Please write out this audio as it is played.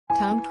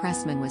Tom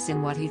Cressman was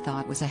in what he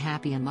thought was a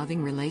happy and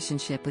loving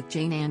relationship with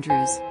Jane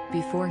Andrews,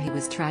 before he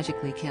was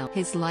tragically killed.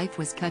 His life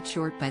was cut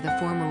short by the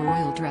former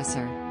royal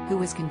dresser, who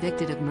was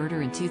convicted of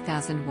murder in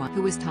 2001.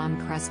 Who was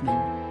Tom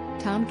Cressman?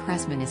 Tom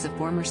Cressman is a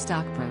former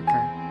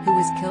stockbroker, who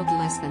was killed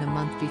less than a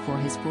month before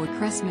his board.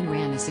 Cressman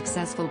ran a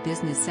successful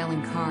business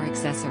selling car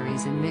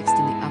accessories and mixed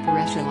in the upper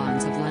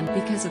echelons of London.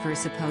 Because of her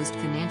supposed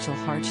financial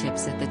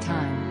hardships at the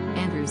time,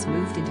 Andrews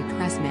moved into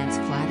Cressman's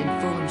flat in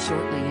Fulham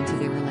shortly into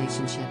their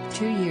relationship.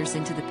 2 years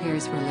into the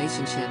pair's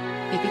relationship,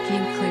 it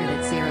became clear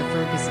that Sarah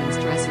Ferguson's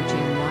dresser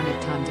Jane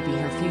wanted Tom to be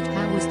her future.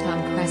 How was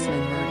Tom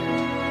Cressman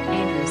murdered?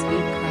 Andrews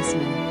beat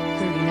Cressman,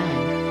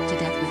 39, to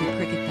death with a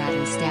cricket bat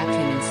and stabbed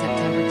him in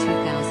September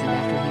 2000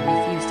 after he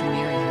refused to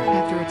marry her.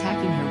 After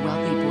attacking her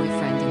wealthy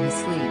boyfriend in his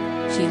sleep,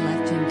 she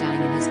left him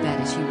dying in his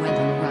bed as she went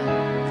on a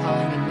run,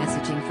 calling and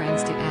messaging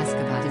friends to ask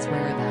about his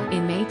whereabouts.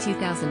 In May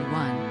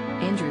 2001,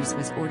 Andrews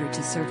was ordered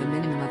to serve a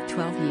minimum of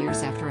 12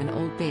 years after an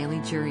Old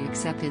Bailey jury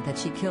accepted that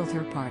she killed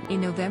her partner.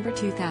 In November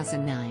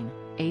 2009,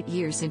 8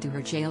 years into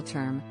her jail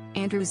term,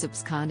 Andrews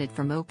absconded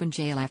from open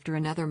jail after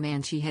another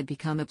man she had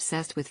become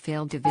obsessed with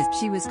failed to visit.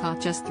 She was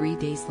caught just 3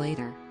 days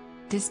later.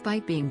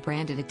 Despite being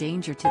branded a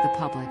danger to the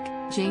public,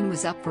 Jane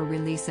was up for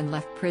release and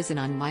left prison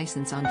on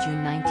license on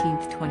June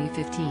 19,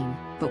 2015,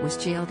 but was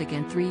jailed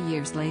again 3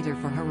 years later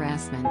for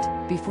harassment,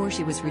 before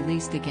she was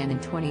released again in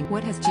 20.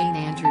 What has Jane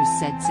Andrews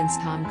said since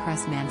Tom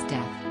Cressman's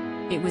death?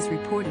 It was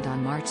reported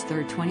on March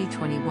 3,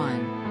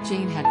 2021,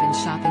 Jane had been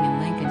shopping in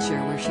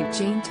Lincolnshire where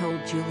Jane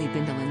told Julie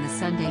Bindel in the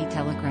Sunday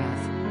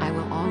Telegraph, "I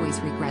will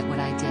always regret what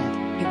I did.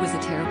 It was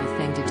a terrible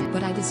thing to do,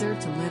 but I deserve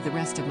to live the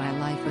rest of my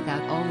life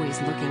without always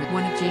looking at."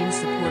 One of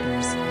Jane's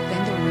supporters,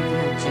 Bindel,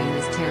 revealed Jane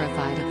is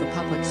terrified of the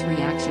public's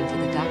reaction to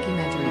the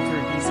documentary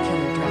Fergie's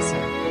Killer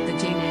Dresser, the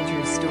Jane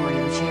Andrews story,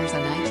 which airs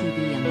on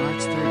ITV on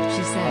March 3rd.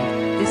 She said,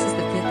 "This is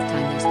the 5th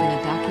time there's been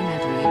a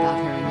documentary about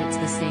her and it's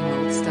the same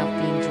old stuff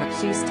being dragged."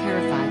 She's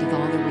terrified of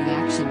all the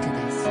reaction to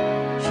this.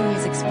 She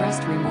has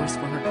expressed remorse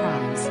for her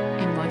crimes,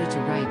 and wanted to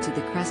write to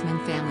the Cressman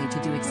family to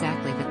do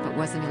exactly that, but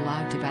wasn't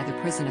allowed to by the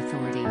prison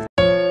authorities.